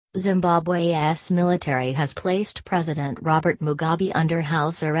Zimbabwe's military has placed President Robert Mugabe under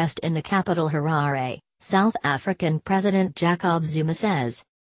house arrest in the capital Harare, South African President Jacob Zuma says.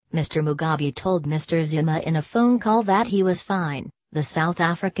 Mr. Mugabe told Mr. Zuma in a phone call that he was fine, the South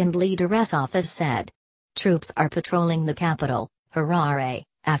African leader's office said. Troops are patrolling the capital, Harare,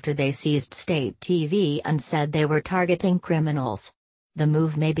 after they seized state TV and said they were targeting criminals. The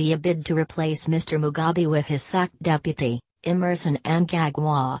move may be a bid to replace Mr. Mugabe with his sacked deputy, Emmerson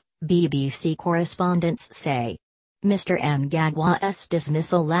Mnangagwa, BBC correspondents say. Mr. Mnangagwa's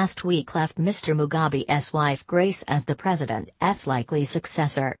dismissal last week left Mr. Mugabe's wife Grace as the president's likely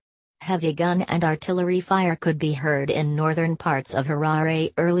successor. Heavy gun and artillery fire could be heard in northern parts of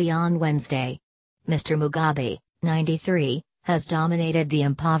Harare early on Wednesday. Mr. Mugabe, 93, has dominated the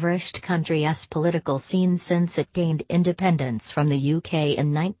impoverished country's political scene since it gained independence from the UK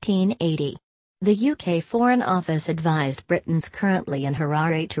in 1980. The UK Foreign Office advised Britons currently in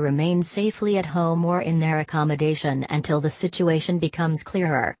Harare to remain safely at home or in their accommodation until the situation becomes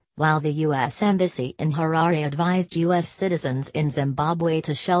clearer, while the US Embassy in Harare advised US citizens in Zimbabwe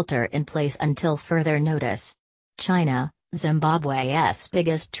to shelter in place until further notice. China, Zimbabwe's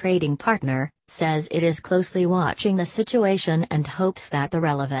biggest trading partner, says it is closely watching the situation and hopes that the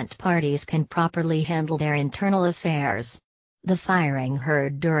relevant parties can properly handle their internal affairs. The firing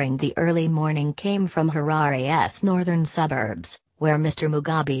heard during the early morning came from Harare's northern suburbs, where Mr.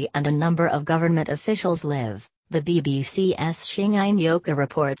 Mugabe and a number of government officials live, the BBC's Shingai Nyoka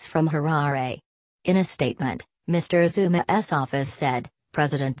reports from Harare. In a statement, Mr. Zuma's office said,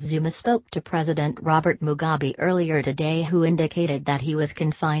 President Zuma spoke to President Robert Mugabe earlier today, who indicated that he was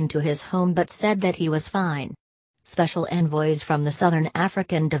confined to his home but said that he was fine. Special envoys from the Southern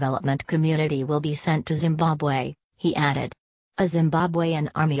African Development Community will be sent to Zimbabwe, he added. A Zimbabwean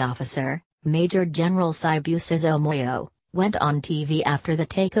army officer, Major General Sibusiso Moyo, went on TV after the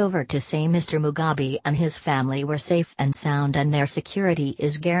takeover to say Mr. Mugabe and his family were safe and sound and their security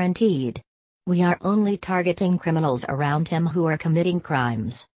is guaranteed. We are only targeting criminals around him who are committing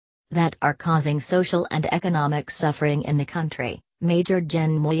crimes that are causing social and economic suffering in the country, Major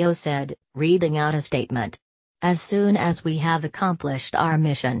Gen Moyo said, reading out a statement. As soon as we have accomplished our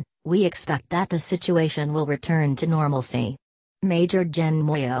mission, we expect that the situation will return to normalcy. Major Gen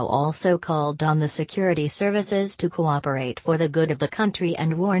Moyo also called on the security services to cooperate for the good of the country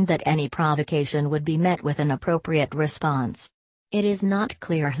and warned that any provocation would be met with an appropriate response. It is not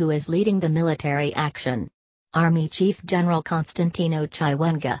clear who is leading the military action. Army Chief General Constantino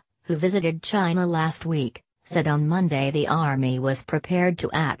Chiwenga, who visited China last week, said on Monday the army was prepared to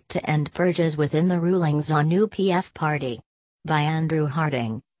act to end purges within the ruling ZANU-PF party. By Andrew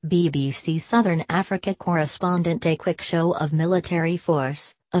Harding, BBC Southern Africa correspondent. A quick show of military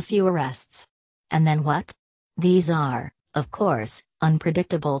force, a few arrests. And then what? These are, of course,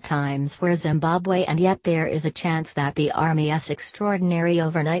 unpredictable times for Zimbabwe, and yet there is a chance that the army's extraordinary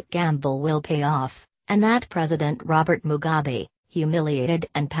overnight gamble will pay off, and that President Robert Mugabe, humiliated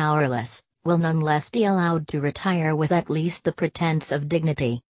and powerless, will nonetheless be allowed to retire with at least the pretense of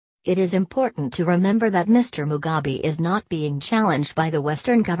dignity. It is important to remember that Mr. Mugabe is not being challenged by the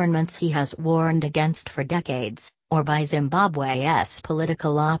Western governments he has warned against for decades, or by Zimbabwe's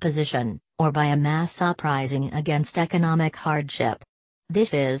political opposition, or by a mass uprising against economic hardship.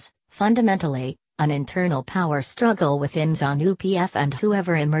 This is, fundamentally, an internal power struggle within ZANU-PF, and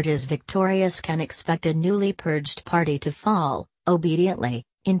whoever emerges victorious can expect a newly purged party to fall, obediently,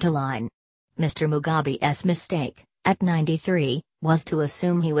 into line. Mr. Mugabe's mistake, at 93, was to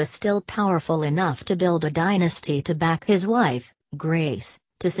assume he was still powerful enough to build a dynasty to back his wife, Grace,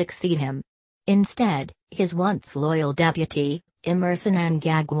 to succeed him. Instead, his once loyal deputy, Emmerson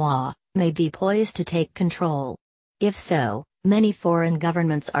Mnangagwa, may be poised to take control. If so, many foreign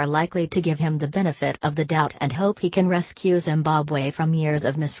governments are likely to give him the benefit of the doubt and hope he can rescue Zimbabwe from years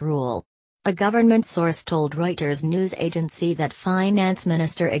of misrule. A government source told Reuters news agency that Finance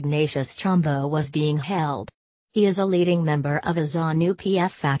Minister Ignatius Chombo was being held. He is a leading member of a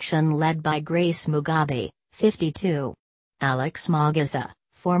ZANU-PF faction led by Grace Mugabe, 52. Alex Magaza,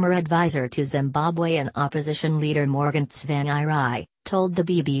 former advisor to Zimbabwean opposition leader Morgan Tsvangirai, told the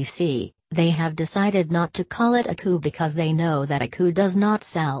BBC, they have decided not to call it a coup because they know that a coup does not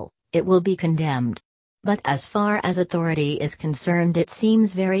sell, it will be condemned. But as far as authority is concerned, it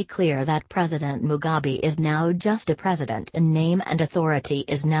seems very clear that President Mugabe is now just a president in name and authority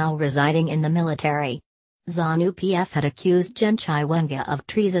is now residing in the military. ZANU-PF had accused Gen Chiwenga of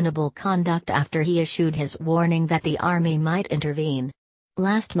treasonable conduct after he issued his warning that the army might intervene.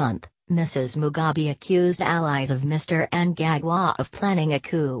 Last month, Mrs. Mugabe accused allies of Mr. Mnangagwa of planning a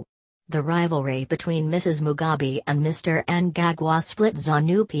coup. The rivalry between Mrs. Mugabe and Mr. Mnangagwa split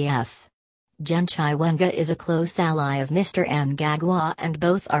ZANU-PF. Gen Chiwenga is a close ally of Mr. Mnangagwa, and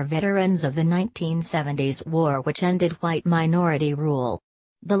both are veterans of the 1970s war which ended white minority rule.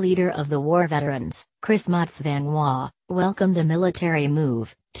 The leader of the war veterans, Chris Mutsvangwa, welcomed the military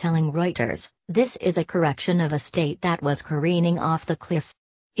move, telling Reuters, "This is a correction of a state that was careening off the cliff.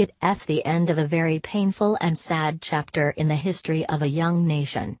 It's the end of a very painful and sad chapter in the history of a young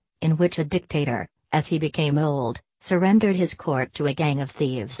nation, in which a dictator, as he became old, surrendered his court to a gang of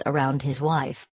thieves around his wife."